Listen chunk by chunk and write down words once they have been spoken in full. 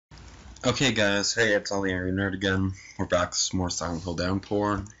Okay guys, hey, it's Ollie Angry Nerd again. We're back with some more Silent Hill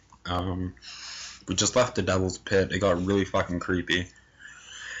Downpour. We just left the Devil's Pit. It got really fucking creepy.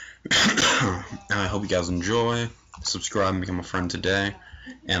 I hope you guys enjoy. Subscribe and become a friend today.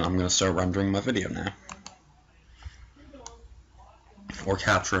 And I'm gonna start rendering my video now. Or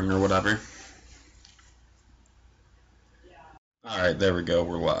capturing or whatever. Alright, there we go,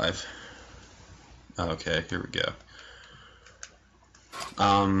 we're live. Okay, here we go.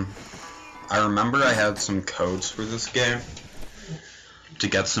 I remember I had some codes for this game to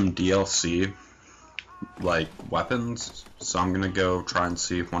get some DLC, like weapons, so I'm gonna go try and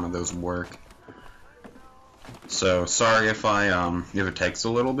see if one of those work. So sorry if it takes a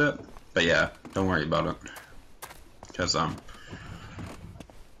little bit, but yeah, don't worry about it, because I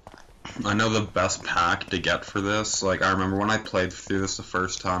know the best pack to get for this. Like, I remember when I played through this the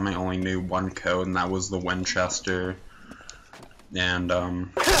first time, I only knew one code, and that was the Winchester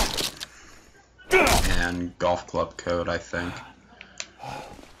and golf club code, I think.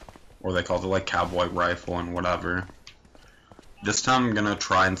 Or they called it like cowboy rifle and whatever. This time I'm gonna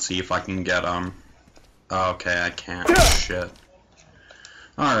try and see if I can get oh, okay, I can't. Shit.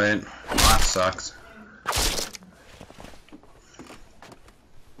 Alright, well, that sucks.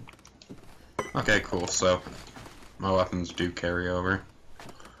 Okay, cool, so my weapons do carry over.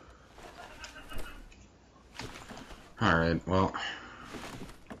 Alright, well.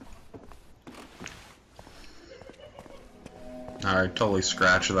 Alright, totally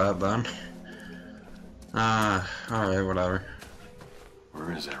scratch that then. Alright, whatever.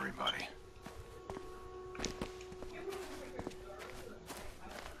 Where is everybody?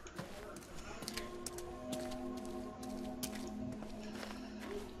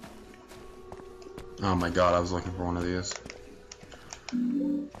 Oh my god, I was looking for one of these.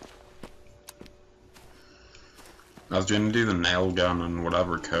 I was gonna do the nail gun and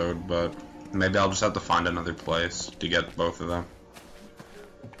whatever code, but maybe I'll just have to find another place to get both of them.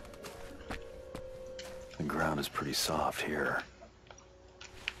 The ground is pretty soft here.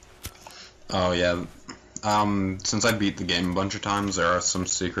 Oh yeah, since I beat the game a bunch of times, there are some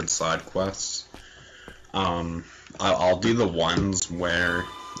secret side quests. I'll do the ones where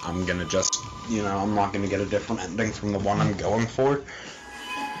I'm gonna just, you know, I'm not gonna get a different ending from the one I'm going for.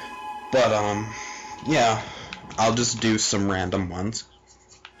 But, yeah, I'll just do some random ones.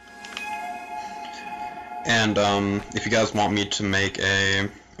 And, if you guys want me to make a...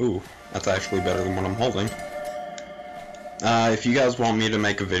 Ooh, that's actually better than what I'm holding. If you guys want me to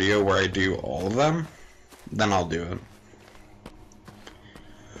make a video where I do all of them, then I'll do it.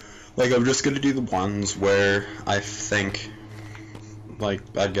 Like, I'm just gonna do the ones where I think, like,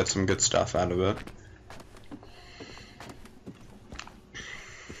 I'd get some good stuff out of it.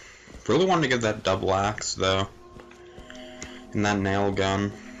 Really wanted to get that double axe, though. And that nail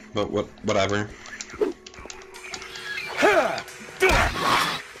gun. But whatever.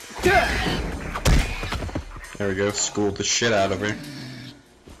 There we go, schooled the shit out of her.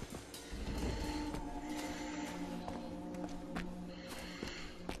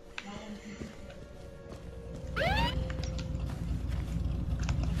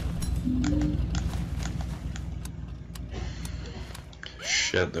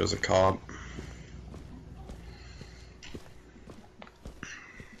 Shit, there's a cop.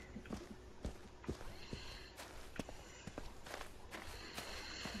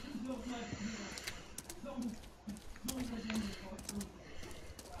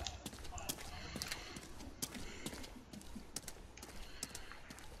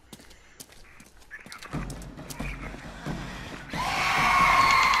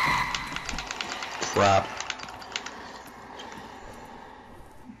 Crap.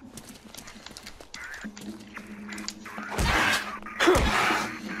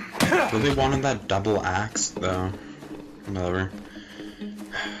 Really wanted that double axe, though. Whatever.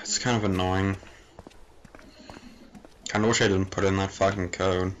 It's kind of annoying. Kinda wish I didn't put in that fucking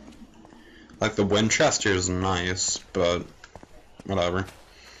code. Like, the Winchester is nice, but whatever.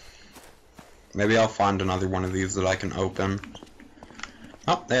 Maybe I'll find another one of these that I can open.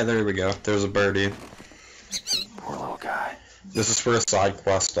 Oh, there we go. There's a birdie. Poor little guy. This is for a side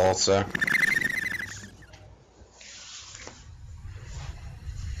quest also.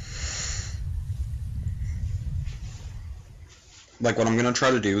 Like, what I'm gonna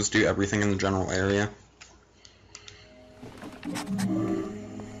try to do is do everything in the general area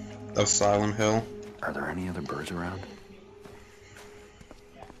of Silent Hill. Are there any other birds around?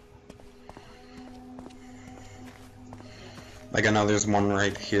 Like, I know there's one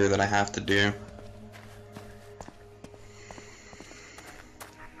right here that I have to do.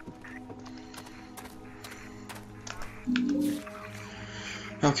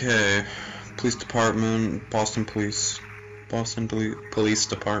 Okay, police department, Boston Police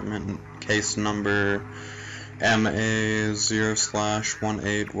Department, case number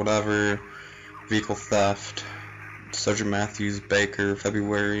MA0/18, whatever, vehicle theft, Sergeant Matthews Baker,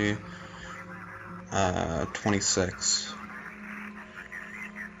 February 26.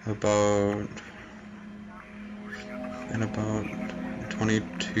 About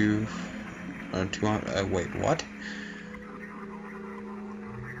 22, wait, what?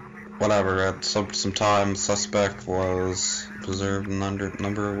 Whatever, at some time, suspect was observed,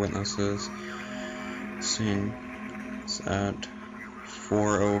 number of witnesses seen at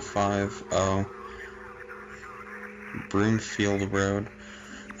 4050 Broomfield Road,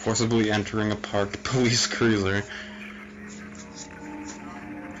 forcibly entering a parked police cruiser.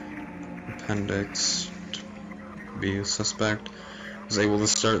 Appendix B. Suspect was able to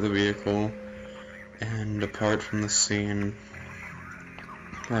start the vehicle and depart from the scene.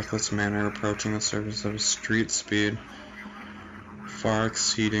 Reckless manner, approaching the surface of a street speed far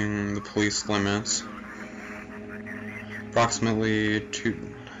exceeding the police limits. Approximately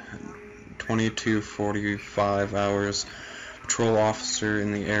 22:45 hours. Patrol officer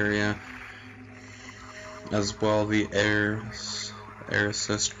in the area, as well the air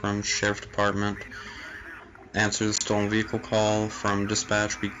assist from Sheriff Department, answered the stolen vehicle call from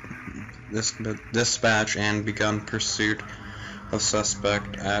dispatch and begun pursuit of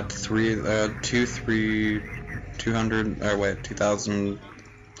suspect at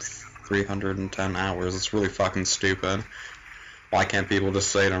 2,310 hours. It's really fucking stupid. Why can't people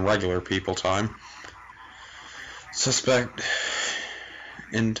just say it in regular people time? Suspect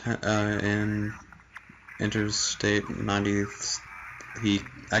in Interstate 90. He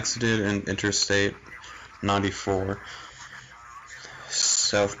exited in Interstate 94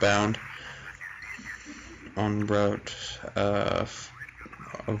 southbound on Route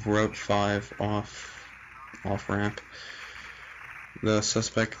Route 5 off ramp. The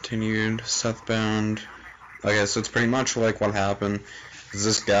suspect continued southbound. Okay, so it's pretty much like what happened is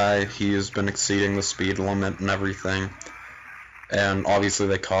this guy, he's been exceeding the speed limit and everything, and obviously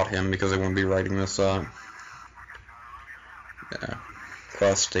they caught him because they wouldn't be writing this up. Yeah.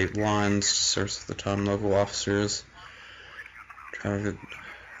 Cross state lines, search the time, local officers, traffic,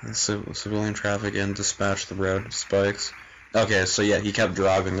 civilian traffic, and dispatch the road spikes. Okay, so yeah, he kept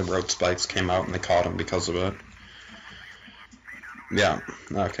driving, the road spikes came out and they caught him because of it. Yeah,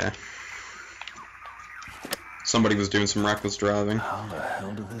 okay. Somebody was doing some reckless driving. How the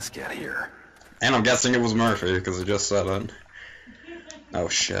hell did this get here? And I'm guessing it was Murphy, because he just said it. Oh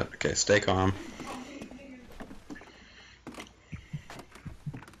shit, okay, stay calm.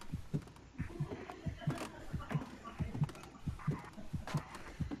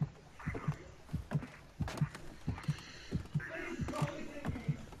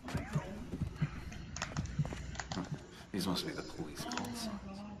 These must be the police call signs.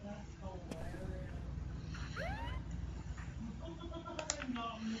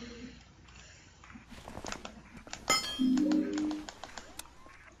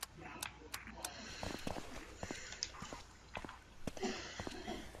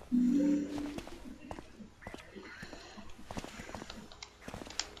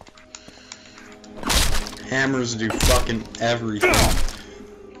 Hammers do fucking everything.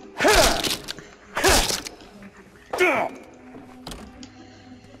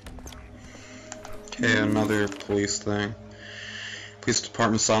 Okay, another police thing. Police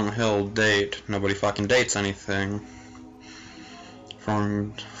Department, Silent Hill, date. Nobody fucking dates anything.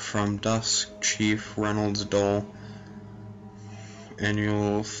 From dusk, Chief Reynolds Dole.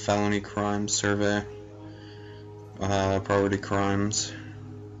 Annual felony crime survey. Property crimes.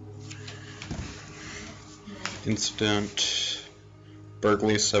 Incident.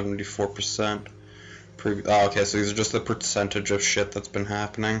 Burglary 74%. Okay, so these are just the percentage of shit that's been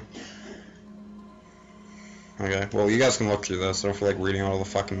happening. Okay, well, you guys can look through this. I don't feel like reading all the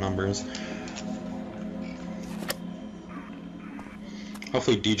fucking numbers.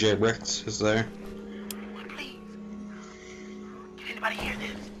 Hopefully DJ Ricks is there. Please. Did anybody hear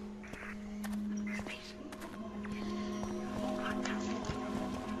this? Station. Lockdown.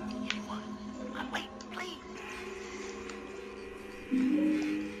 Anyone? Wait, please.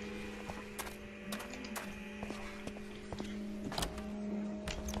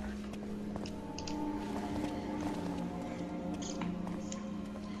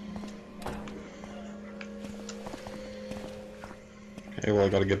 Okay, well, I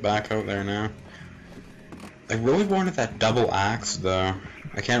gotta get back out there now. I really wanted that double axe, though.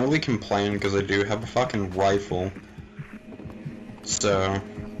 I can't really complain because I do have a fucking rifle. So,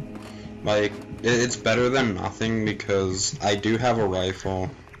 like, it's better than nothing because I do have a rifle.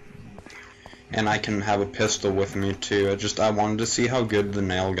 And I can have a pistol with me too. I wanted to see how good the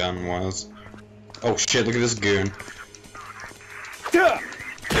nail gun was. Oh shit, look at this goon.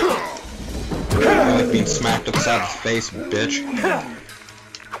 I like being smacked upside the face, bitch.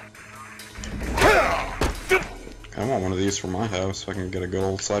 I want one of these for my house so I can get a good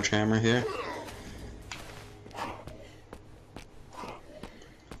old sledgehammer here.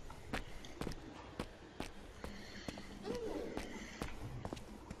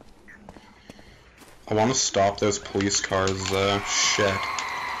 I want to stop those police cars, shit.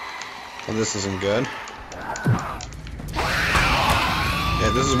 Well, this isn't good.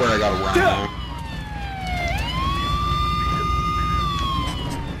 Yeah, this is where I gotta run now.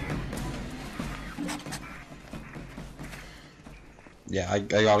 Yeah, I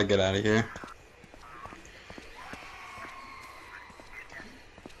gotta get out of here.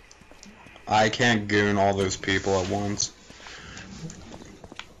 I can't goon all those people at once.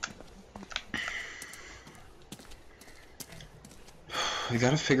 We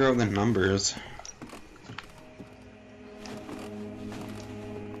gotta figure out the numbers.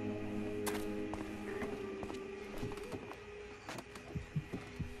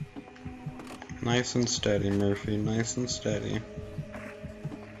 Nice and steady, Murphy, nice and steady.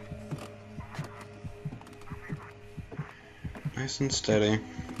 Nice and steady.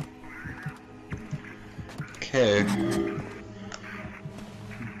 Okay.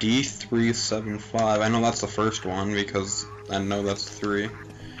 D375. I know that's the first one because I know that's 3.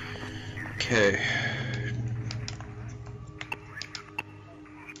 Okay.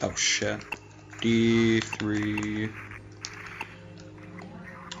 Oh shit. D3.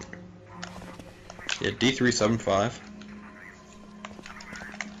 Yeah, D375.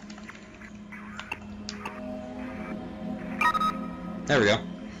 There we go.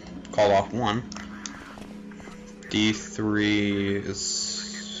 Call off 1. D3 is...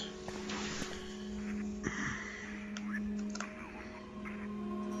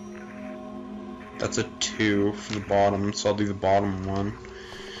 That's a 2 for the bottom, so I'll do the bottom one.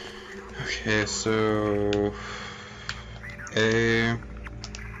 Okay, so... A...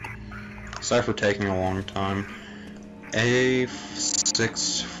 Sorry for taking a long time.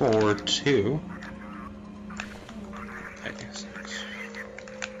 A642.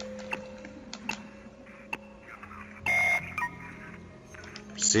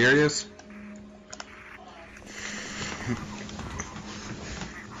 Serious?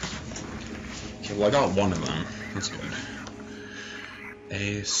 Okay, well I got one of them. That's good.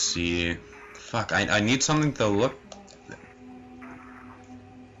 AC. Fuck, I need something to look.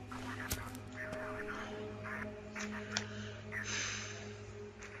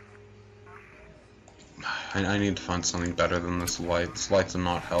 I need to find something better than this light. This lights are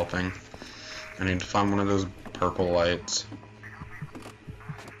not helping. I need to find one of those purple lights.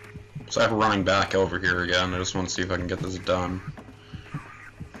 So I'm running back over here again. I just want to see if I can get this done.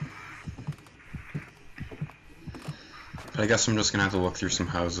 But I guess I'm just gonna have to look through some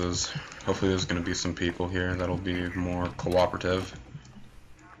houses. Hopefully there's gonna be some people here that'll be more cooperative.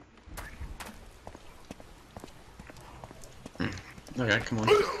 Okay, come on.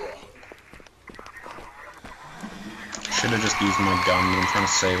 Should have just used my gun, but I'm trying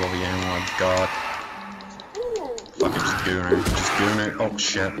to save all the ammo I've got. Fuck it, just gooner. Just gooner. Oh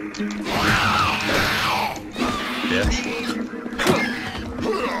shit. Bitch.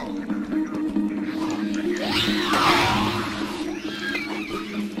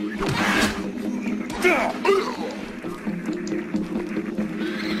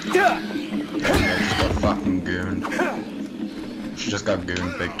 Yeah, she just got fucking gooned. She just got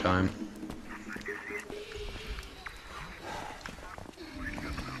gooned big time.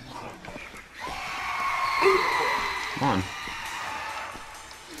 Come on.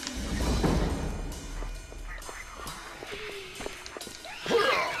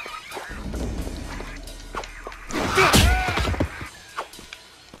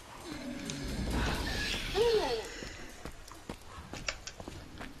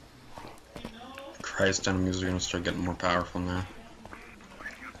 Christ, enemies are gonna start getting more powerful now.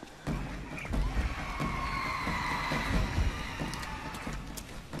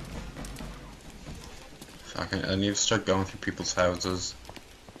 Fuck, I need to start going through people's houses,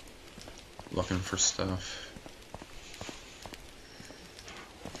 looking for stuff.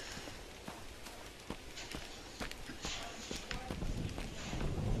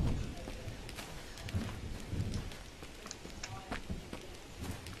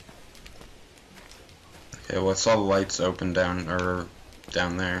 Okay, well I saw the lights open down there,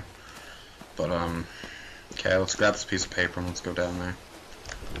 but okay, let's grab this piece of paper and let's go down there.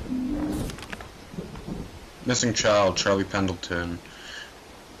 Missing child, Charlie Pendleton.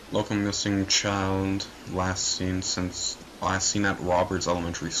 Local missing child, last seen at Roberts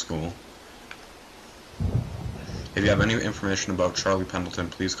Elementary School. If you have any information about Charlie Pendleton,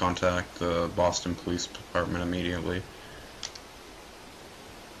 please contact the Boston Police Department immediately.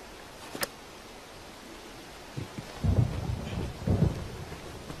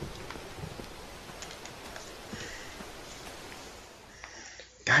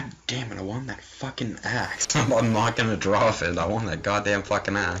 God damn it, I want that fucking axe. I'm not gonna drop it. I want that goddamn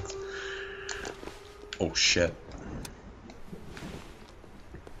fucking axe. Oh shit.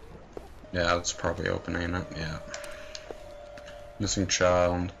 Yeah, that's probably open, ain't it? Yeah. Missing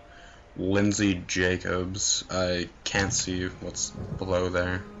child. Lindsay Jacobs. I can't see what's below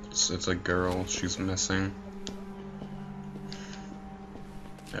there. It's a girl. She's missing.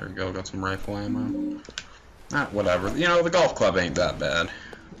 There we go. Got some rifle ammo. Ah, whatever. You know, the golf club ain't that bad.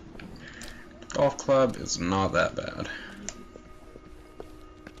 Golf club is not that bad.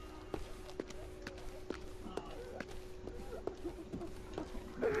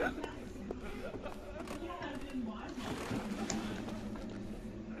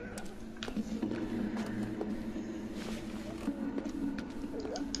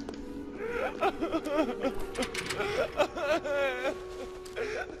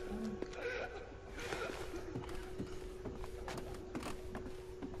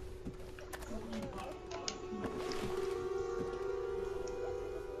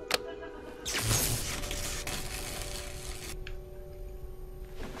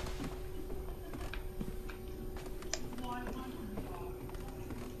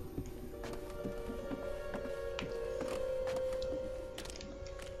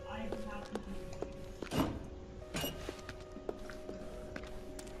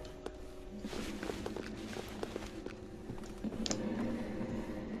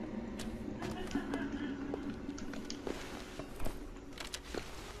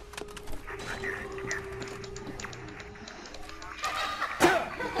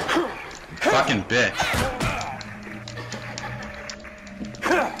 Fucking bitch.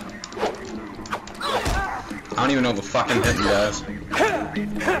 I don't even know the fucking hit you guys.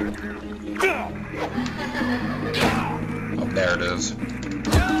 Oh, there it is.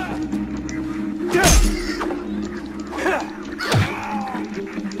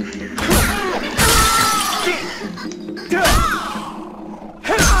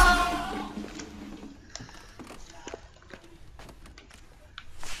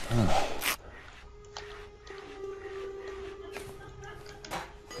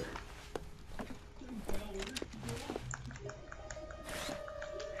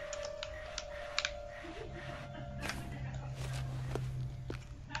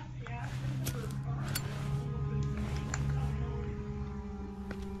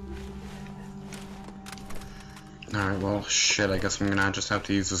 Alright, well, shit, I guess I'm gonna just have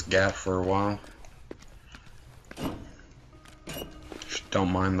to use this gap for a while. Just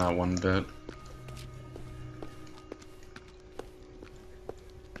don't mind that one bit.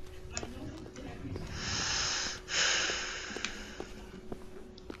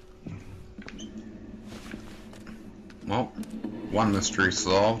 Well, one mystery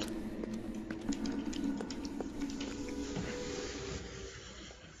solved.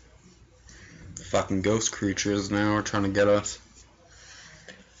 Fucking ghost creatures now are trying to get us.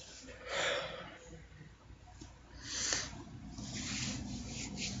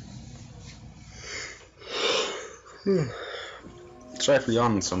 Sorry for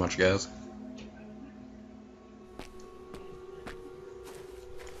yawning so much, guys.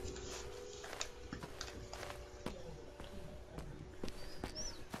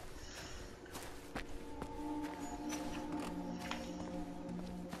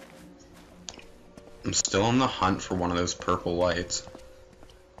 I'm still on the hunt for one of those purple lights.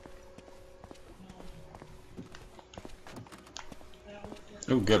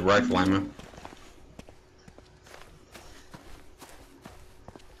 Oh, good rifle ammo.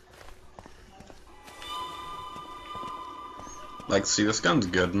 Like, see, this gun's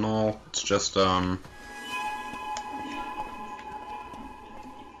good and all. It's just, yeah,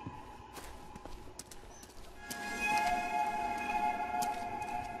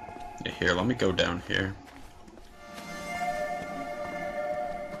 here, let me go down here.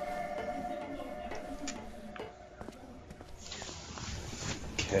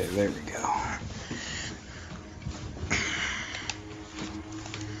 Okay, there we go.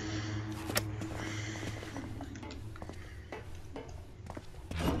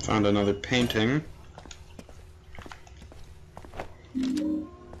 Found another painting. And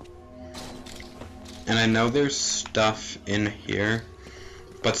I know there's stuff in here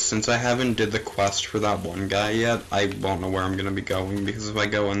But since I haven't did the quest for that one guy yet, I won't know where I'm gonna be going, because if I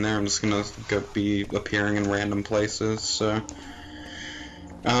go in there, I'm just gonna be appearing in random places, so...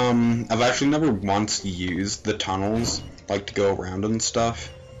 I've actually never once used the tunnels, like, to go around and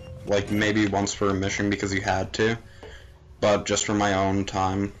stuff. Like, maybe once for a mission because you had to. But just for my own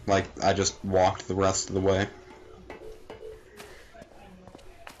time, like, I just walked the rest of the way.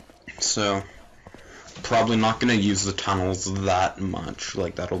 So, probably not gonna use the tunnels that much.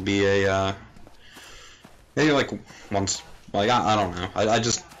 Like, that'll be a, maybe, like, once, like, I don't know. I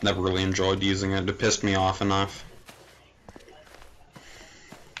just never really enjoyed using it. It pissed me off enough.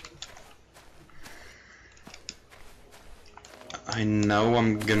 I know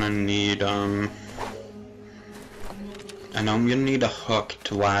I'm gonna need, I know I'm gonna need a hook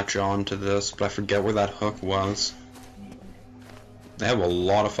to latch on to this, but I forget where that hook was. They have a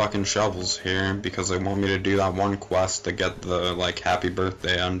lot of fucking shovels here because they want me to do that one quest to get the, like, happy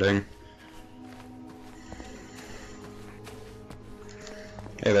birthday ending.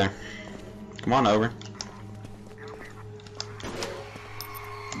 Hey there. Come on over.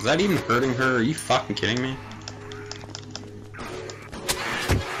 Is that even hurting her? Are you fucking kidding me?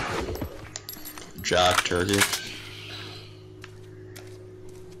 Jack turkey.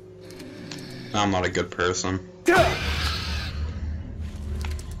 I'm not a good person. I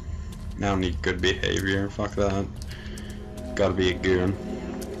don't need good behavior. Fuck that. Gotta be a goon.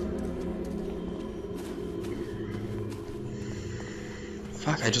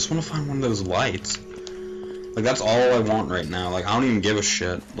 Fuck, I just want to find one of those lights. Like, that's all I want right now. Like, I don't even give a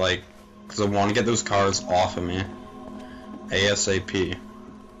shit. Like, because I want to get those cars off of me. ASAP.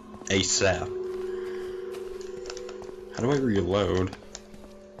 ASAP. How do I reload?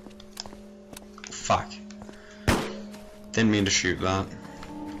 Fuck. Didn't mean to shoot that.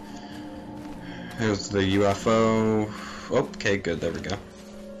 Here's the UFO. Okay, good, there we go.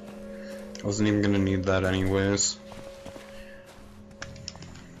 I wasn't even gonna need that anyways.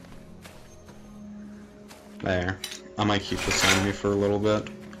 There. I might keep this on me for a little bit.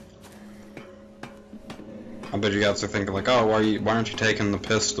 I bet you guys are thinking like, oh, why aren't you taking the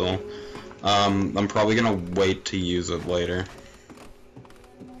pistol? I'm probably gonna wait to use it later.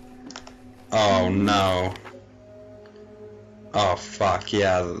 Oh no. Oh fuck,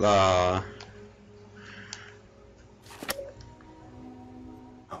 yeah,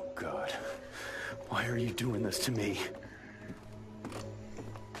 Oh God. Why are you doing this to me?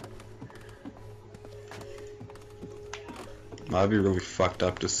 that'd be really fucked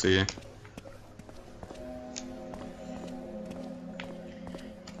up to see.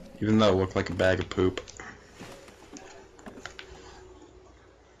 Even though it looked like a bag of poop.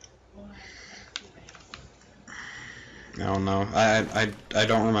 I don't know. I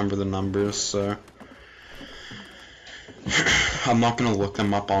don't remember the numbers, so I'm not gonna look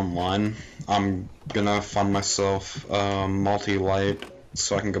them up online. I'm gonna fund myself multi-light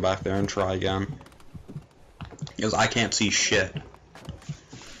so I can go back there and try again. Because I can't see shit.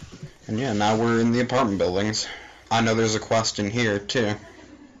 And yeah, now we're in the apartment buildings. I know there's a quest in here too.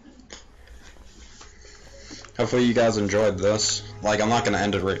 Hopefully you guys enjoyed this. Like, I'm not gonna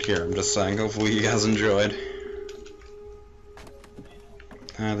end it right here, I'm just saying, hopefully you guys enjoyed.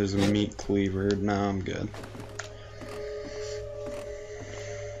 Ah, there's a meat cleaver. No, I'm good.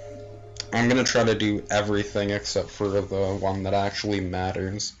 I'm gonna try to do everything except for the one that actually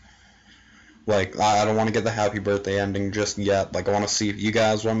matters. Like, I don't want to get the happy birthday ending just yet. Like, I want to see if you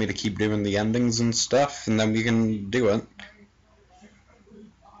guys want me to keep doing the endings and stuff, and then we can do it.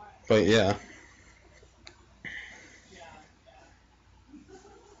 But yeah.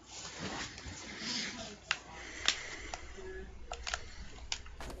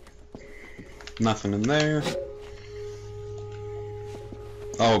 Nothing in there.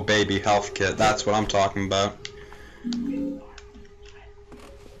 Oh, baby, health kit. That's what I'm talking about. DJ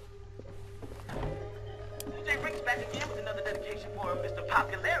Rick's back again with another dedication for Mr.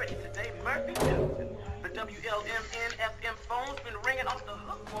 Popularity today, Murphy Middleton. The WLMN-FM phone's been ringing off the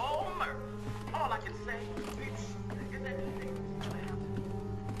hook for all Murphy. All I can say is that DJ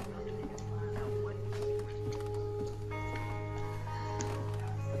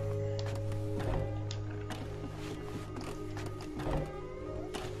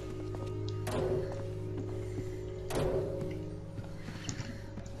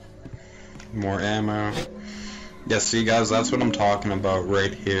More ammo. Yeah, see guys, that's what I'm talking about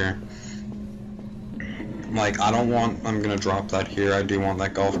right here. Like, I'm gonna drop that here. I do want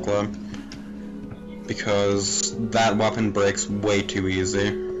that golf club. Because that weapon breaks way too easy.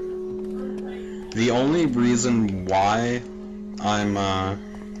 The only reason why I'm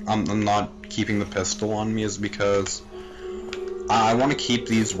not keeping the pistol on me is because I want to keep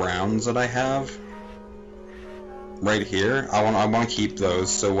these rounds that I have right here. I want to keep those,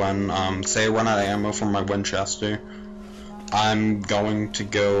 so when say I run out of ammo from my Winchester, I'm going to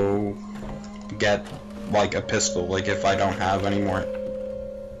go get like a pistol, like if I don't have any more.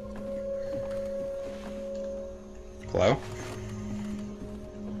 Hello?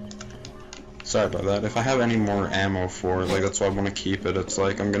 Sorry about that. If I have any more ammo for it, like that's why I want to keep it. It's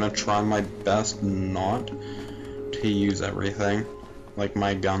like I'm gonna try my best not to use everything, like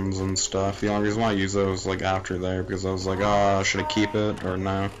my guns and stuff. The only reason why I use those like after there because I was like, oh, should I keep it or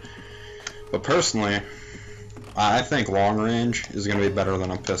no? But personally, I think long range is gonna be better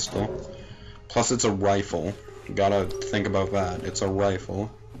than a pistol. Plus, it's a rifle. You gotta think about that. It's a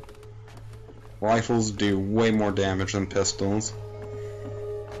rifle. Rifles do way more damage than pistols.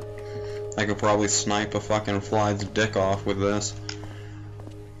 I could probably snipe a fucking fly's dick off with this.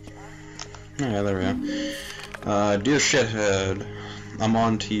 Yeah, there we go. Dear shithead, I'm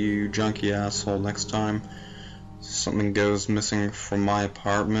on to you, junkie asshole. Next time something goes missing from my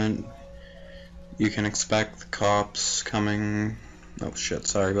apartment, you can expect the cops coming. Oh shit,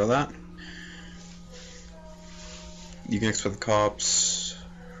 sorry about that. You can expect the cops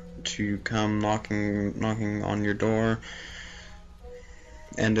to come knocking on your door,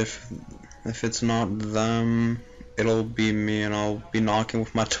 and if it's not them, it'll be me, and I'll be knocking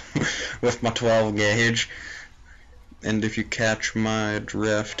with my with my 12 gauge. And if you catch my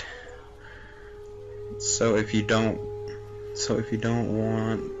drift, so if you don't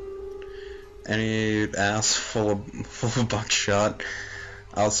want any ass full of buckshot,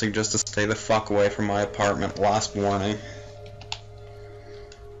 I'll suggest to stay the fuck away from my apartment. Last warning.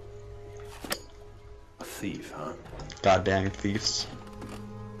 A thief, huh? Goddamn thieves.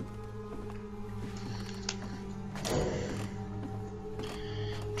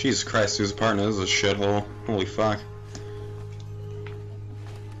 Jesus Christ, whose apartment is a shithole. Holy fuck.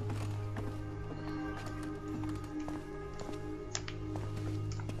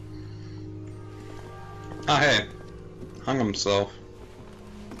 Oh hey, hung himself.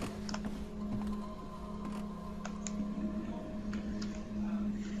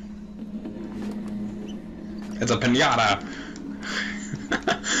 It's a pinata!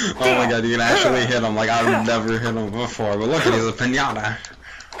 Oh my god, you can actually hit him like I've never hit him before, but look at he's a pinata.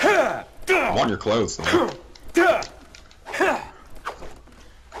 I want your clothes though.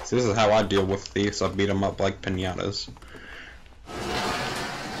 See, this is how I deal with thieves. I beat them up like pinatas.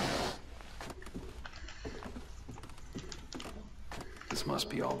 This must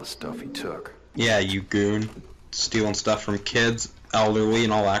be all the stuff he took. Yeah, you goon. Stealing stuff from kids, elderly,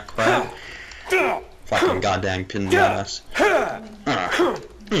 and all that crap. Fucking goddamn pinatas.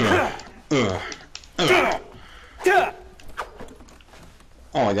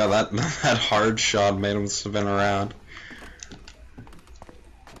 Oh my god, that hard shot made him spin around.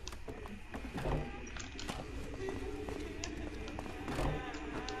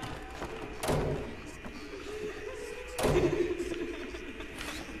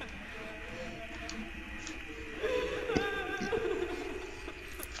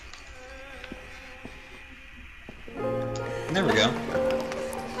 There we go.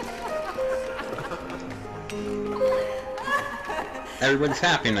 Everybody's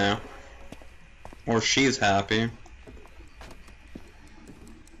happy now. Or she's happy.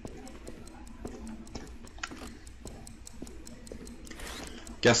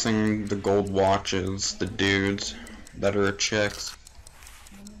 Guessing the gold watches, the dudes that are chicks.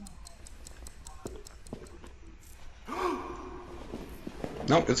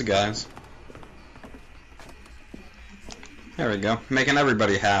 Nope, it's a guys. There we go, making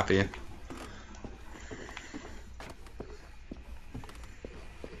everybody happy.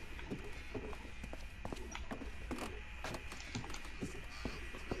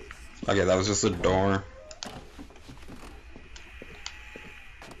 Okay, that was just a door.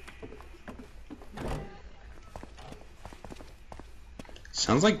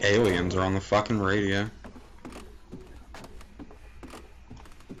 Sounds like aliens are on the fucking radio.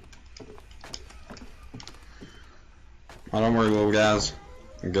 Oh, don't worry, little guys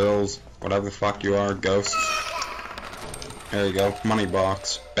and girls, whatever the fuck you are, ghosts. There you go, money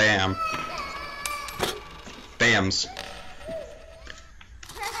box. Bam. Bams.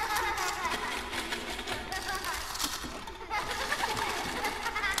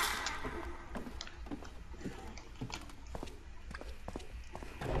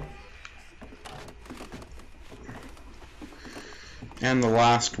 And the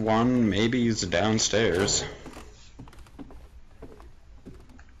last one, maybe is downstairs.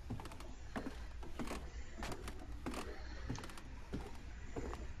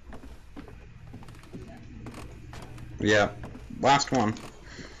 Yeah, Last one.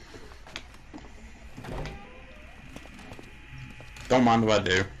 Don't mind what I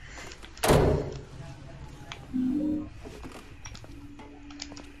do.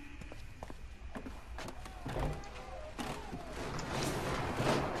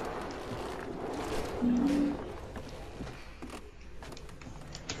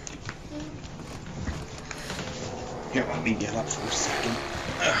 Here, let me get up for a second.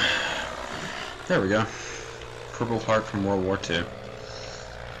 There we go. Purple Heart from World War II.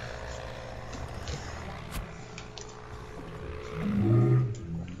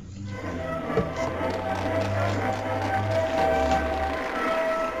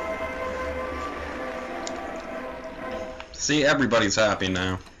 See, everybody's happy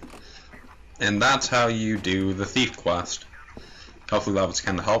now. And that's how you do the thief quest. Hopefully that was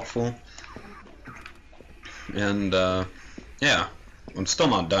kind of helpful. And, yeah. I'm still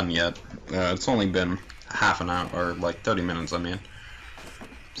not done yet. It's only been half an hour, or like 30 minutes, I mean.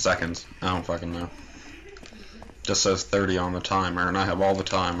 Seconds. I don't fucking know. Just says 30 on the timer, and I have all the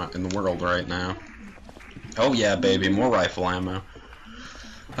time in the world right now. Oh yeah, baby, more rifle ammo.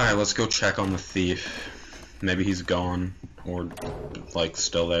 Alright, let's go check on the thief. Maybe he's gone, or, like,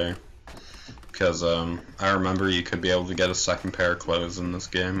 still there. Because, I remember you could be able to get a second pair of clothes in this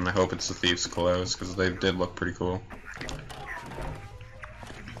game, and I hope it's the thief's clothes, because they did look pretty cool.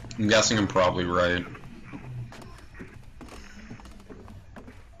 I'm guessing I'm probably right.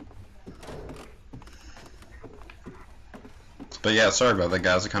 But yeah, sorry about that,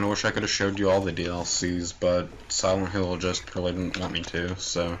 guys. I kind of wish I could have showed you all the DLCs, but Silent Hill just really didn't want me to,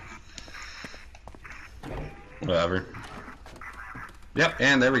 so... whatever. Yep,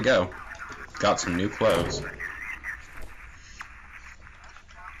 and there we go. Got some new clothes.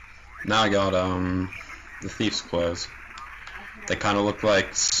 Now I got, the thief's clothes. They kind of look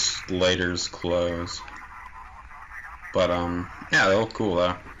like Slater's clothes. But, yeah, they look cool,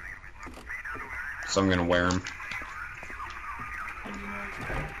 though. So I'm gonna wear them.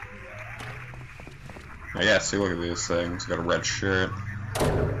 Oh yeah, see, look at these things. Got a red shirt.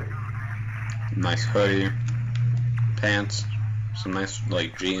 Nice hoodie. Pants. Some nice,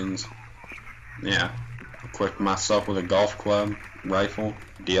 like, jeans. Yeah. Equipped myself with a golf club, rifle,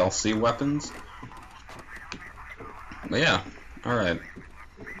 DLC weapons. But yeah, alright.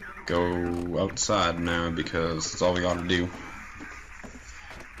 Go outside now because that's all we gotta do.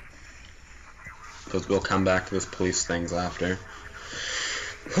 Because we'll come back to this police things after.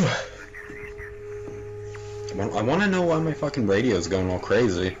 I want to know why my fucking radio's going all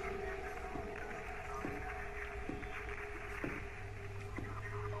crazy.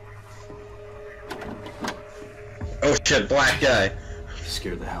 Oh shit, black guy. You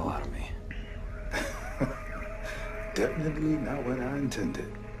scared the hell out of me. Definitely not what I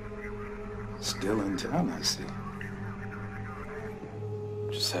intended. Still in town, I see.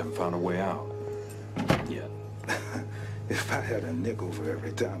 Just haven't found a way out. Yet. If I had a nickel for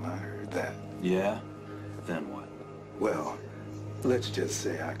every time I heard that. Yeah? Then what? Well, let's just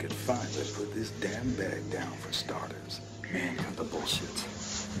say I could finally put this damn bag down for starters. Man, cut the bullshit.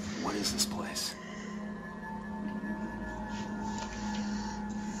 What is this place?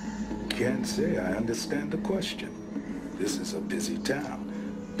 Can't say I understand the question. This is a busy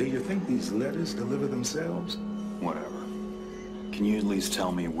town. Do you think these letters deliver themselves? Whatever. Can you at least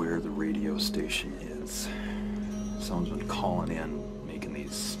tell me where the radio station is? Someone's been calling in, making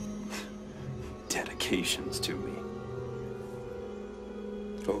these dedications to me.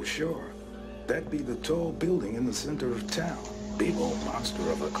 Oh, sure. That'd be the tall building in the center of town. Big old monster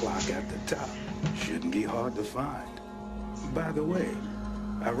of a clock at the top. Shouldn't be hard to find. By the way,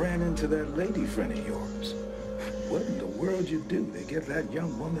 I ran into that lady friend of yours. What in the world you do to get that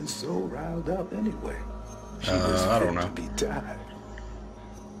young woman so riled up anyway? She was I fit don't know. to be tied.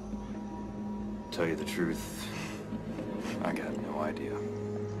 Tell you the truth, I got no idea.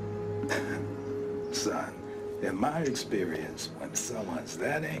 Son, in my experience, when someone's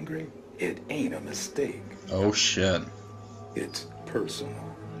that angry, it ain't a mistake. Oh shit. It's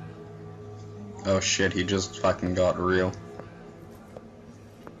personal. Oh shit, he just fucking got real.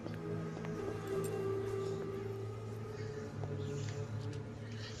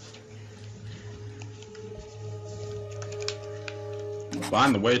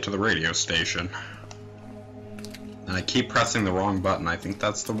 Find the way to the radio station. And I keep pressing the wrong button. I think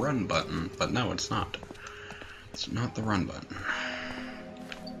that's the run button, but no, it's not. It's not the run button.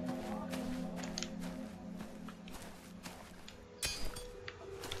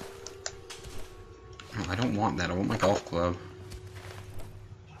 Oh, I don't want that. I want my golf club.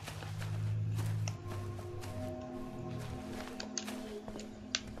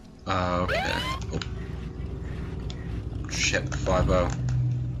 Okay. Oh. shit, 5-0.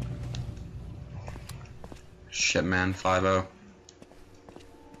 Shit, man, 5-0.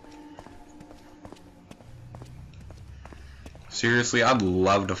 Seriously, I'd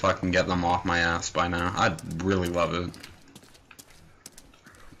love to fucking get them off my ass by now. I'd really love it.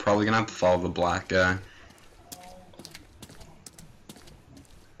 Probably gonna have to follow the black guy.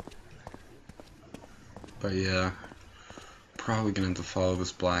 But yeah, probably gonna have to follow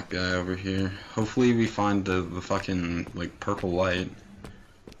this black guy over here. Hopefully we find the fucking, like, purple light.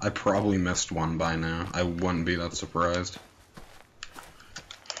 I probably missed one by now. I wouldn't be that surprised.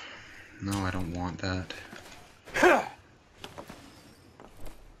 No, I don't want that.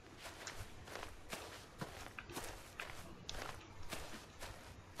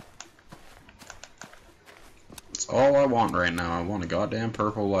 That's all I want right now. I want a goddamn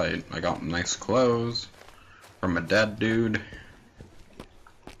purple light. I got nice clothes from a dead dude.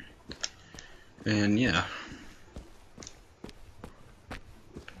 And yeah.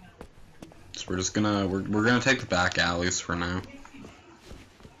 So we're just gonna we're gonna take the back alleys for now.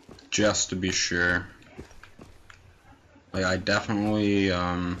 Just to be sure. Like, I definitely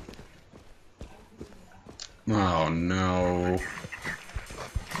oh no.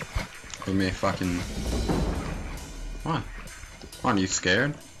 We may fucking What? Aren't you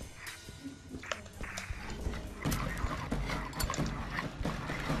scared?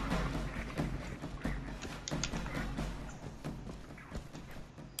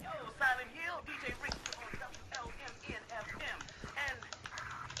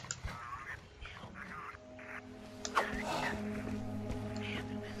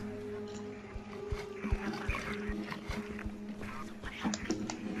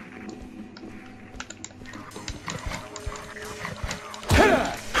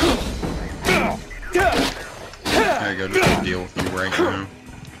 I gotta just deal with you right now.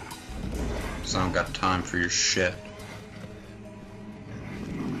 So I don't got time for your shit.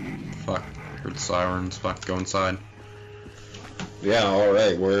 Fuck, heard sirens. Fuck, go inside. Yeah,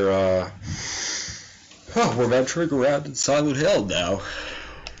 alright, we're venturing around in Silent Hill now.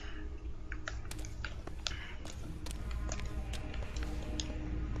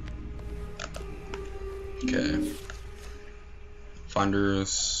 Okay.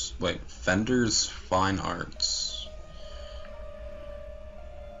 Fender's Fine Arts.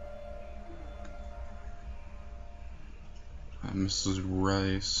 Mrs.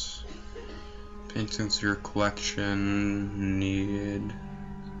 Rice. Paintings to your collection. Need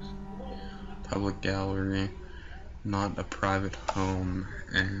public gallery. Not a private home.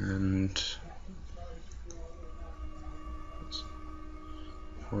 And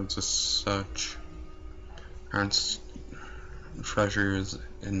words as such aren't treasures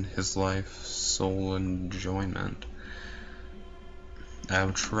in his life, sole enjoyment.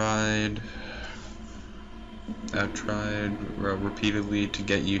 I've tried repeatedly to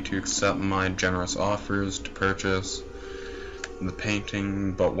get you to accept my generous offers to purchase the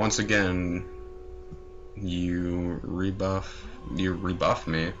painting, but once again you rebuff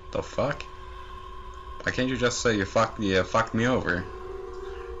me. The fuck? Why can't you just say you fucked me over?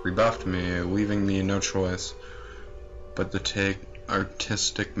 Rebuffed me, leaving me no choice but to take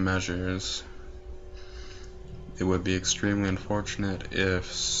artistic measures. It would be extremely unfortunate if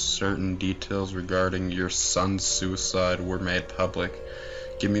certain details regarding your son's suicide were made public.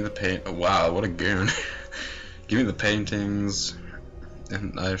 Give me the paint. Wow, what a goon. Give me the paintings,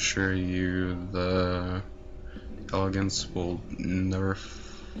 and I assure you the elegance will never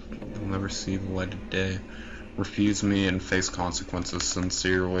see the light of day. Refuse me and face consequences.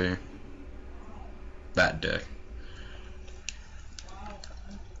 Sincerely, that dick.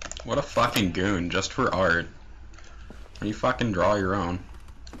 What a fucking goon, just for art. Why you fucking draw your own?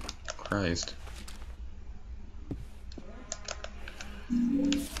 Christ.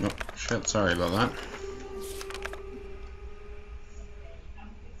 Oh, shit, sorry about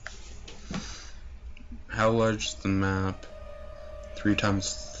that. How large is the map?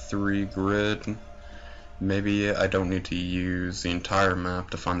 3x3 grid. Maybe I don't need to use the entire map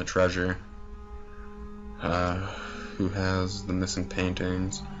to find the treasure. Who has the missing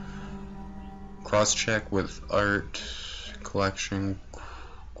paintings? Cross-check with art collection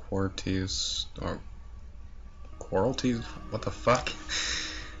quarties or quarties? What the fuck?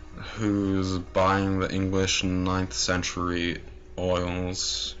 Who's buying the English 9th century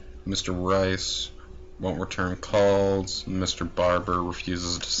oils? Mr. Rice won't return calls. Mr. Barber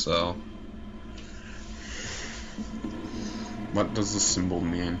refuses to sell. What does the symbol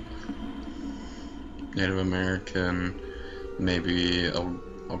mean? Native American, maybe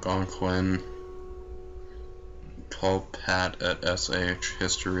Algonquin. Call Pat at SH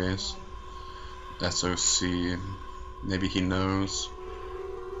Histories. SOC. Maybe he knows.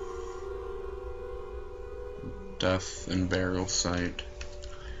 Death and burial site.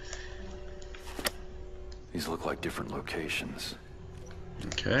 These look like different locations.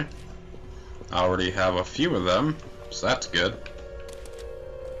 Okay. I already have a few of them, so that's good.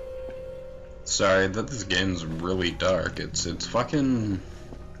 Sorry that this game's really dark. It's fucking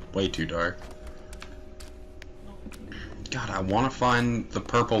way too dark. God, I want to find the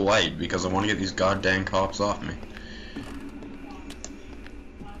purple light because I want to get these goddamn cops off me.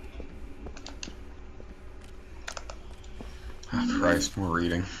 Oh, Christ, more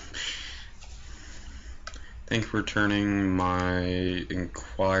reading. Thank you for returning my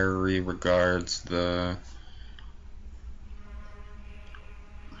inquiry regards the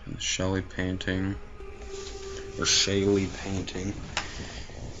Shelley painting, or Shaley painting.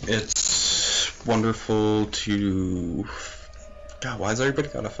 It's wonderful to... God, why has everybody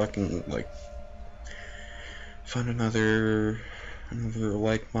gotta fucking, like, find another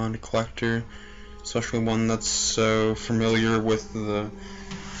like-minded collector, especially one that's so familiar with the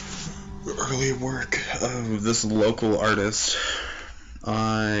early work of this local artist.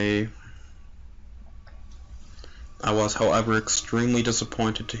 I was, however, extremely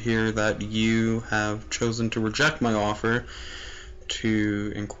disappointed to hear that you have chosen to reject my offer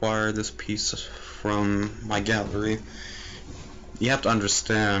to inquire this piece from my gallery. You have to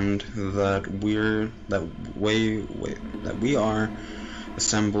understand that we are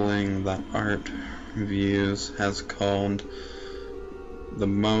assembling that Art Reviews has called the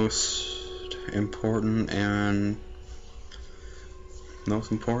most important and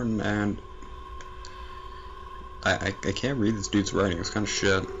I can't read this dude's writing. It's kind of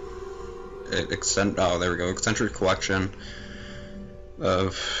shit. Oh, there we go. Eccentric collection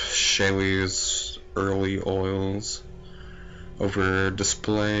of Shaley's early oils over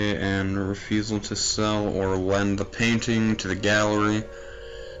display and refusal to sell or lend the painting to the gallery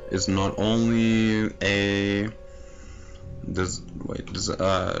is not only a what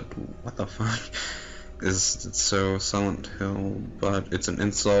the fuck is so Silent Hill, but it's an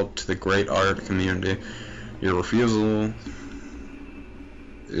insult to the great art community. Your refusal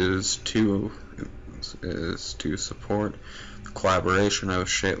is to support the collaboration of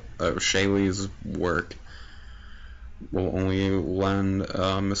Shaley's work. Will only lend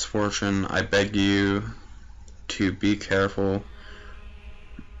misfortune. I beg you to be careful.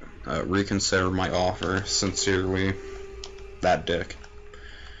 Reconsider my offer. Sincerely, that dick.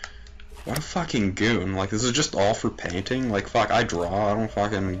 What a fucking goon. Like, this is just all for painting? Like, fuck, I draw. I don't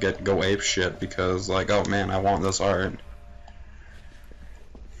fucking go ape shit because, like, oh man, I want this art.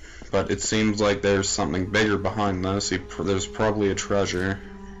 But it seems like there's something bigger behind this. There's probably a treasure.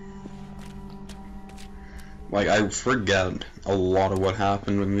 Like, I forget a lot of what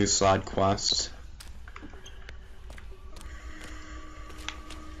happened in these side quests.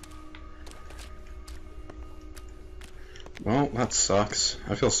 Well, that sucks.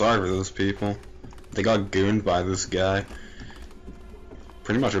 I feel sorry for those people. They got gooned by this guy.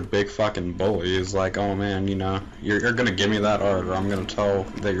 Pretty much a big fucking bully. He's like, oh man, you know, you're gonna give me that art or I'm gonna tell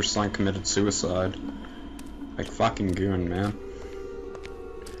that your son committed suicide. Like, fucking goon, man.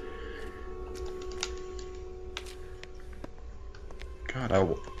 God,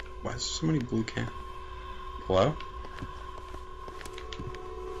 why is so many blue cans? Hello?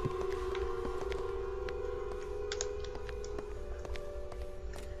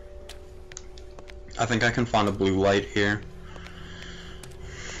 I think I can find a blue light here.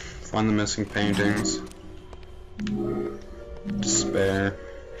 Find the missing paintings. Despair.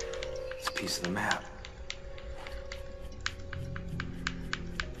 It's a piece of the map.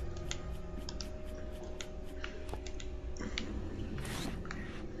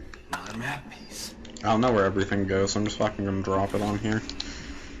 Another map piece. I don't know where everything goes, so I'm just fucking gonna drop it on here.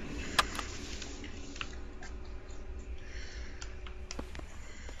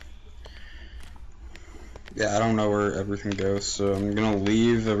 Yeah, I don't know where everything goes, so I'm gonna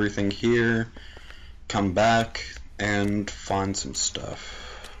leave everything here, come back, and find some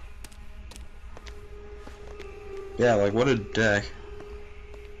stuff. Yeah, like, what a dick.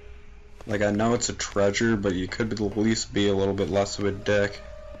 Like, I know it's a treasure, but you could at least be a little bit less of a dick.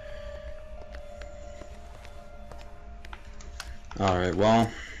 Alright, well,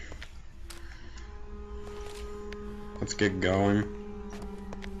 let's get going.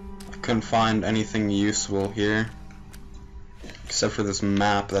 Couldn't find anything useful here except for this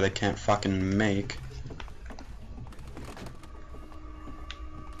map that I can't fucking make.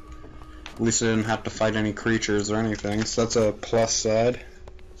 At least I didn't have to fight any creatures or anything, so that's a plus side.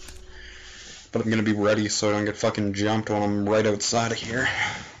 But I'm gonna be ready so I don't get fucking jumped when I'm right outside of here.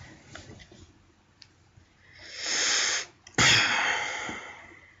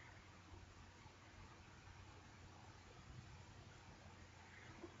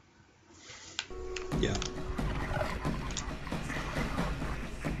 Yeah.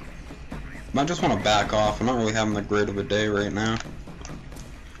 I just want to back off. I'm not really having that great of a day right now.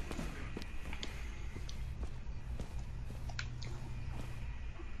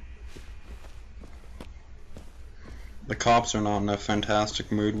 The cops are not in a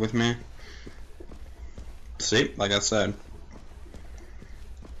fantastic mood with me. See, like I said.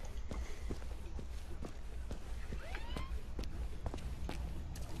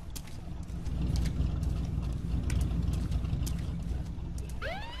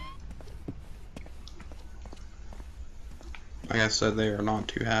 Like I said, they are not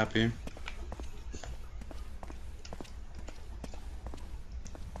too happy.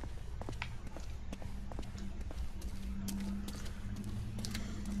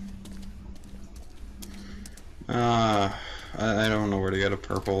 I don't know where to get a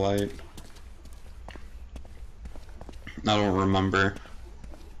purple light. I don't remember.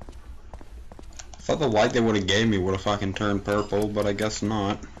 I thought the light they would have gave me would have fucking turned purple, but I guess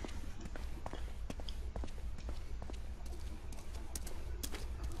not.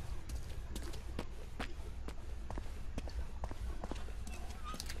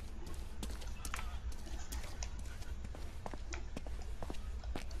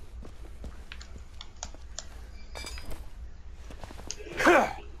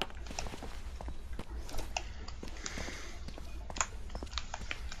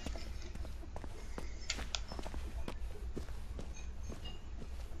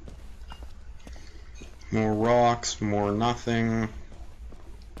 More rocks, more nothing.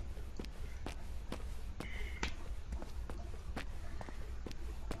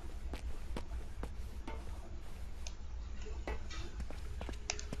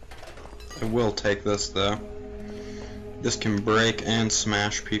 I will take this though. This can break and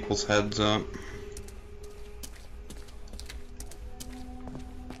smash people's heads up.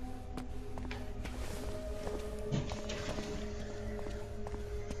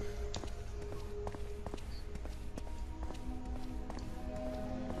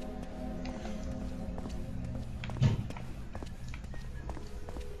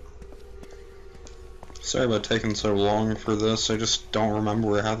 Sorry about taking so long for this, I just don't remember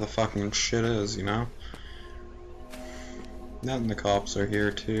where how the fucking shit is, you know? And the cops are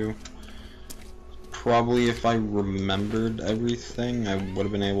here too. Probably if I remembered everything, I would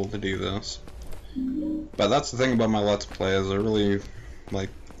have been able to do this. But that's the thing about my Let's Play, is I really, like,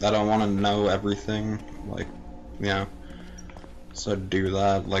 I don't want to know everything, like, you know. So do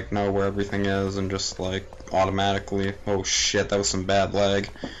that, like, know where everything is and just, like, automatically, oh shit, that was some bad lag.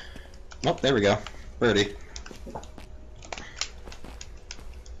 Oh, there we go. Birdie.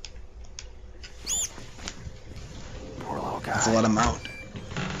 Poor little guy. Let's let him out.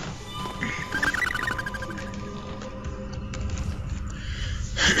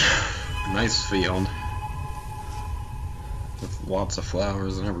 Nice field. With lots of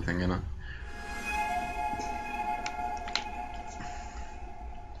flowers and everything in it.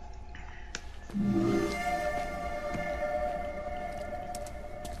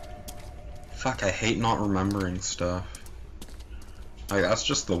 Fuck, I hate not remembering stuff. Like, that's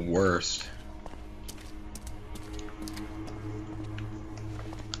just the worst.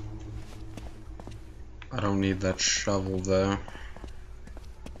 I don't need that shovel though.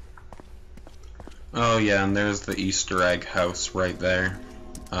 Oh yeah, and there's the Easter egg house right there.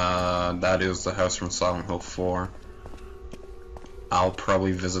 That is the house from Silent Hill 4. I'll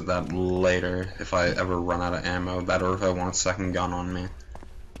probably visit that later if I ever run out of ammo. That or if I want a second gun on me.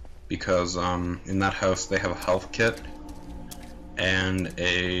 Because in that house they have a health kit and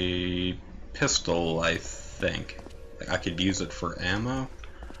a pistol, I think. I could use it for ammo,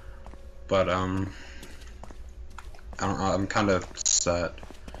 but I don't know, I'm kind of set.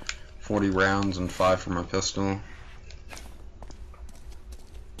 40 rounds and 5 for my pistol.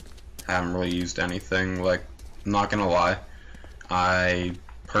 Haven't really used anything. Like, I'm not gonna lie, I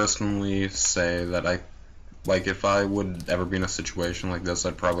personally say that like, if I would ever be in a situation like this,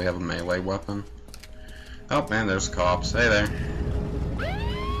 I'd probably have a melee weapon. Oh man, there's cops. Hey there.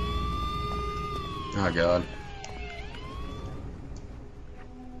 Oh god.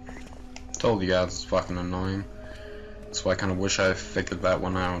 Told you guys it's fucking annoying. That's why I kind of wish I figured that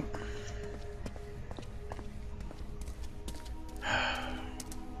one out.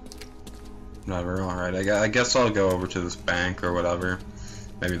 Whatever, alright. I guess I'll go over to this bank or whatever.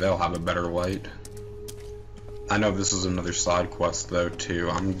 Maybe they'll have a better light. I know this is another side quest though too.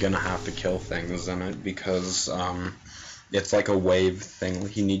 I'm gonna have to kill things in it because it's like a wave thing.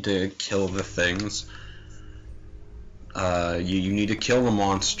 You need to kill the things. You need to kill the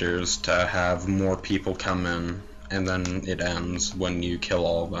monsters to have more people come in, and then it ends when you kill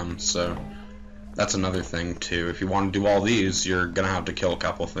all of them. So That's another thing too. If you want to do all these, you're gonna have to kill a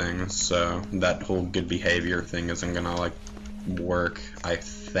couple things, so that whole good behavior thing isn't gonna like work, I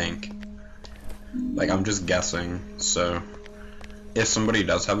think. Like, I'm just guessing. So if somebody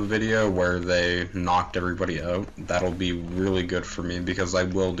does have a video where they knocked everybody out, that'll be really good for me, because I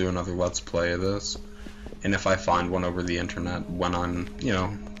will do another Let's Play of this. And if I find one over the internet when I'm, you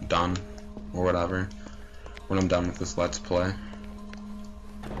know, done, or whatever, when I'm done with this Let's Play.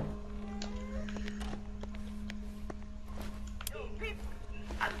 Yo, people,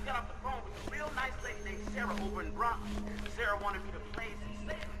 I just got off the phone with a real nice lady named Sarah over in Bronx. Sarah wanted me to play some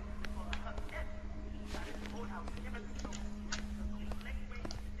Sarah.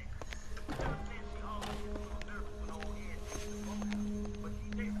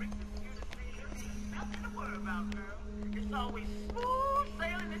 It's always smooth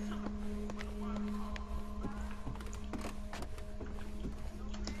sailing into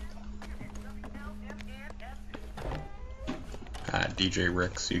DJ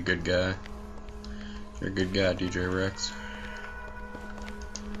Ricks, you good guy. You're a good guy, DJ Ricks.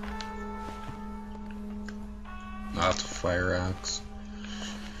 Oh, that's a fire axe.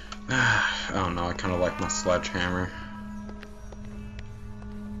 I don't know, I kinda like my sledgehammer.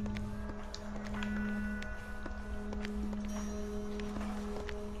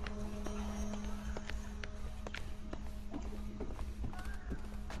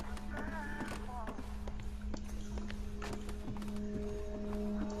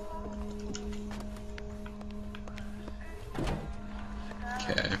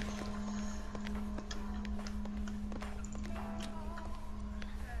 Okay.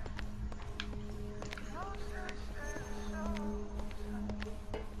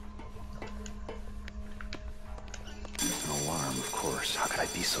 An alarm, of course. How could I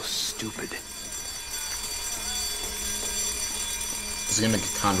be so stupid? It's gonna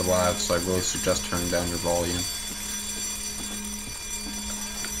get kind of loud, so I really suggest turning down your volume.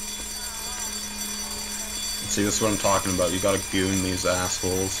 See, this is what I'm talking about. You gotta goon these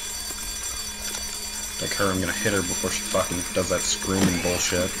assholes. Like her, I'm gonna hit her before she fucking does that screaming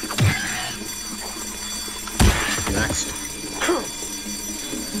bullshit. Next.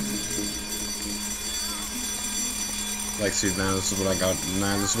 Like, see, now this is what I got.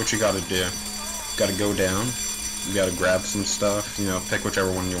 Now this is what you gotta do. You gotta go down. You gotta grab some stuff. You know, pick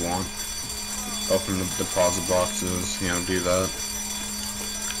whichever one you want. Open the deposit boxes. You know, do that.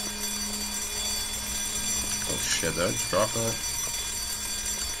 Oh shit, did I just drop that?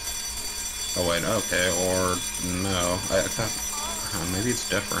 Oh wait, okay, or no. I thought, maybe it's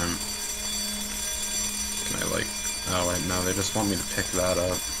different. Can I like, oh wait, no, they just want me to pick that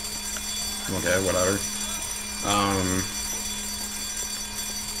up. Okay, whatever.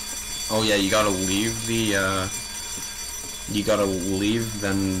 Oh yeah, you gotta leave the, you gotta leave,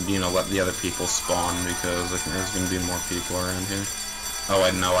 then, you know, let the other people spawn, because there's gonna be more people around here. Oh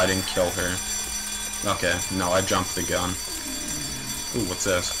wait, no, I didn't kill her. Okay, no, I jumped the gun. Ooh, what's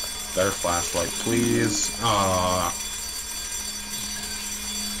this? Better flashlight, please.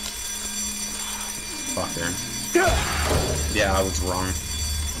 Fucker. Yeah, I was wrong.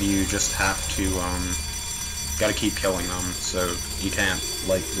 You just have to, gotta keep killing them, so you can't,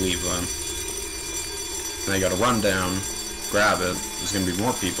 like, leave them. And you gotta run down, grab it, there's gonna be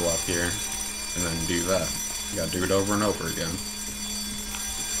more people up here, and then do that. You gotta do it over and over again.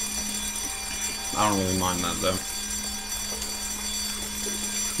 I don't really mind that though,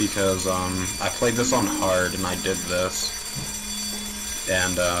 because I played this on hard and I did this,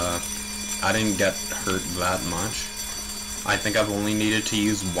 and I didn't get hurt that much. I think I've only needed to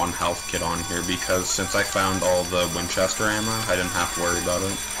use one health kit on here, because since I found all the Winchester ammo, I didn't have to worry about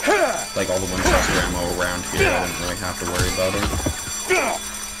it. Like all the Winchester ammo around here, I didn't really have to worry about it.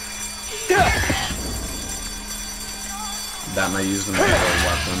 That and I used the melee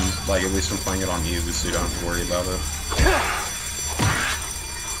weapon, like at least I'm playing it on easy, so you don't have to worry about it.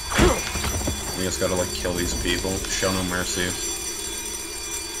 You just gotta like kill these people, show no mercy.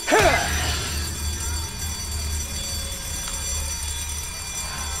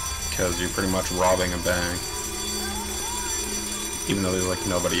 Because you're pretty much robbing a bank. Even though there's like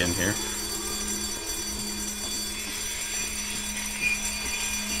nobody in here.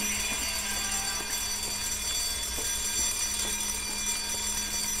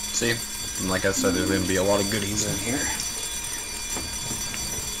 See? And like I said, there's gonna be a lot of goodies in here.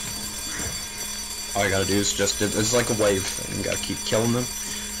 All you gotta do is just, it's like a wave thing, you gotta keep killing them.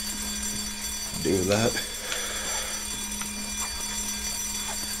 Do that.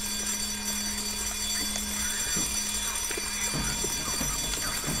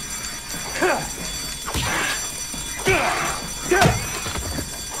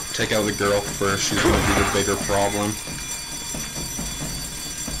 take out the girl first. She's gonna be the bigger problem.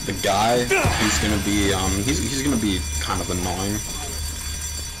 The guy, he's gonna be he's gonna be kind of annoying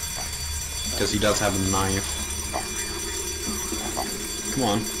because he does have a knife. Come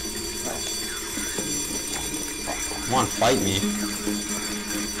on. Come on, fight me.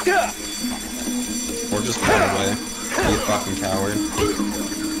 Or just run away. Be a fucking coward.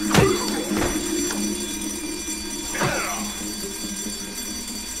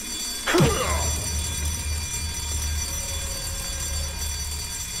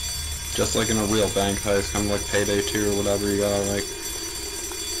 Just like in a real bank heist, kind of like Payday 2 or whatever, you gotta like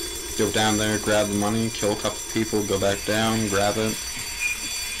go down there, grab the money, kill a couple people, go back down, grab it.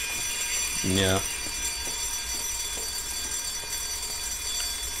 And yeah.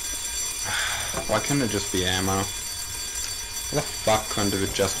 Why couldn't it just be ammo? Why the fuck couldn't it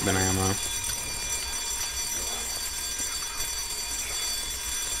have just been ammo?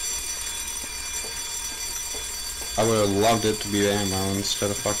 I would have loved it to be ammo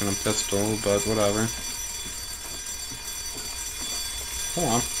instead of fucking a pistol, but whatever. Come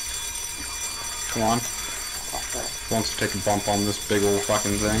on. Come on. Who wants to take a bump on this big old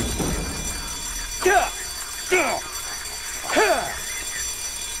fucking thing?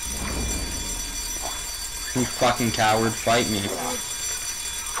 You fucking coward, fight me.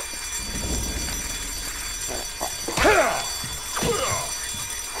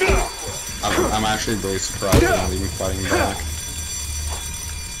 I'm actually really surprised they're not even fighting back.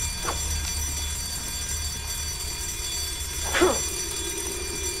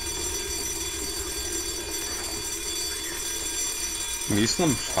 I'm used to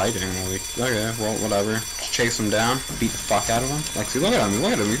them fighting, like, okay, well, whatever. Just chase him down, beat the fuck out of him. Like, see, look at him,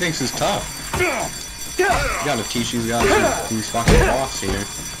 he thinks he's tough. You gotta teach these guys who's fucking boss here.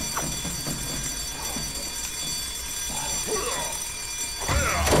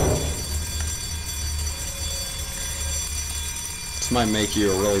 This might make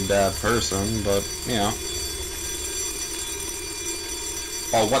you a really bad person, but, you know.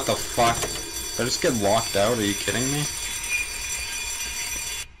 Oh, what the fuck? Did I just get locked out? Are you kidding me?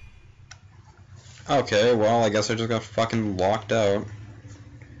 Okay, well, I guess I just got fucking locked out.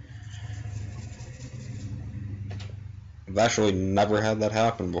 I've actually never had that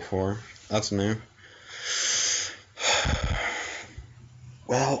happen before. That's new.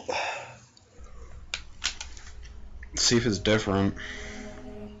 Well, let's see if it's different.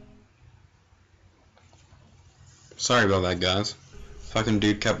 Sorry about that, guys. Fucking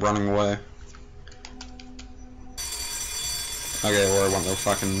dude kept running away. Okay, well, I went to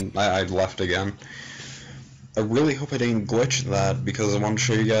fucking... I left again. I really hope I didn't glitch that, because I want to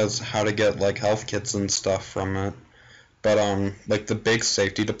show you guys how to get, like, health kits and stuff from it. But, like, the big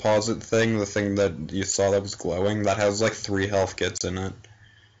safety deposit thing, the thing that you saw that was glowing, that has, like, 3 health kits in it.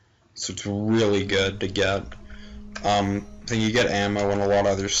 So it's really good to get. Then you get ammo and a lot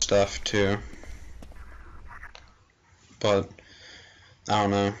of other stuff, too. But, I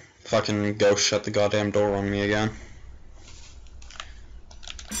don't know. Fucking go shut the goddamn door on me again.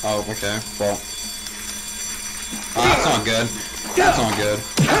 Oh, okay, well. Oh, that's not good. That's not good.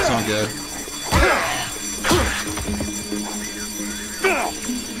 That's not good.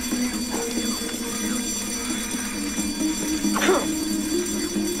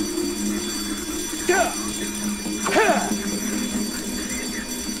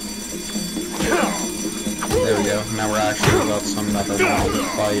 There we go. Now we're actually about some other round of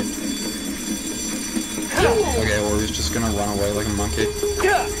fight. Okay, well, he's just gonna run away like a monkey.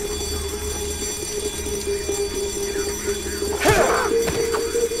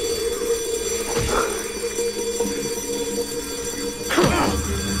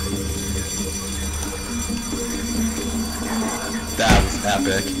 That was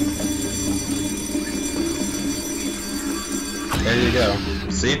epic. There you go.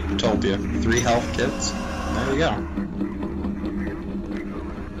 See? Told you. 3 health kits. There you go.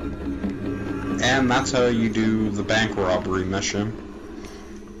 And that's how you do the bank robbery mission.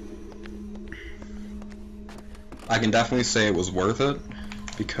 I can definitely say it was worth it,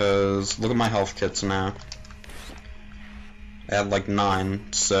 because look at my health kits now. I had like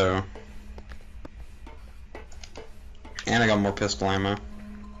 9, so... And I got more pistol ammo.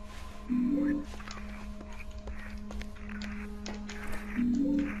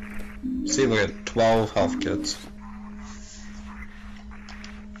 See, look at 12 health kits.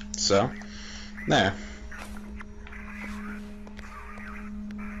 So, there.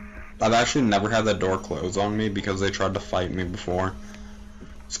 I've actually never had that door close on me because they tried to fight me before.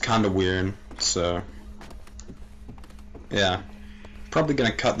 It's kind of weird, so... Yeah. Probably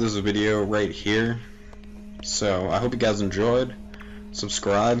gonna cut this video right here. So, I hope you guys enjoyed.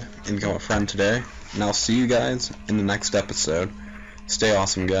 subscribe, and become a friend today. And I'll see you guys in the next episode. Stay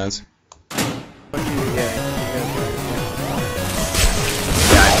awesome, guys.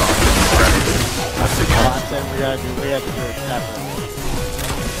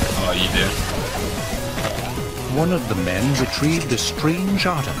 Oh, you did? One of the men retrieved a strange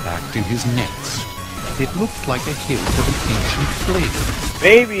artifact in his nets. It looked like a hilt of an ancient blade.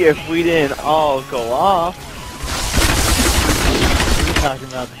 Maybe if we didn't all go off. You're talking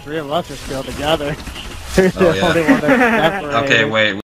about the three of us are still together. They're the only one that's separated. Okay, wait.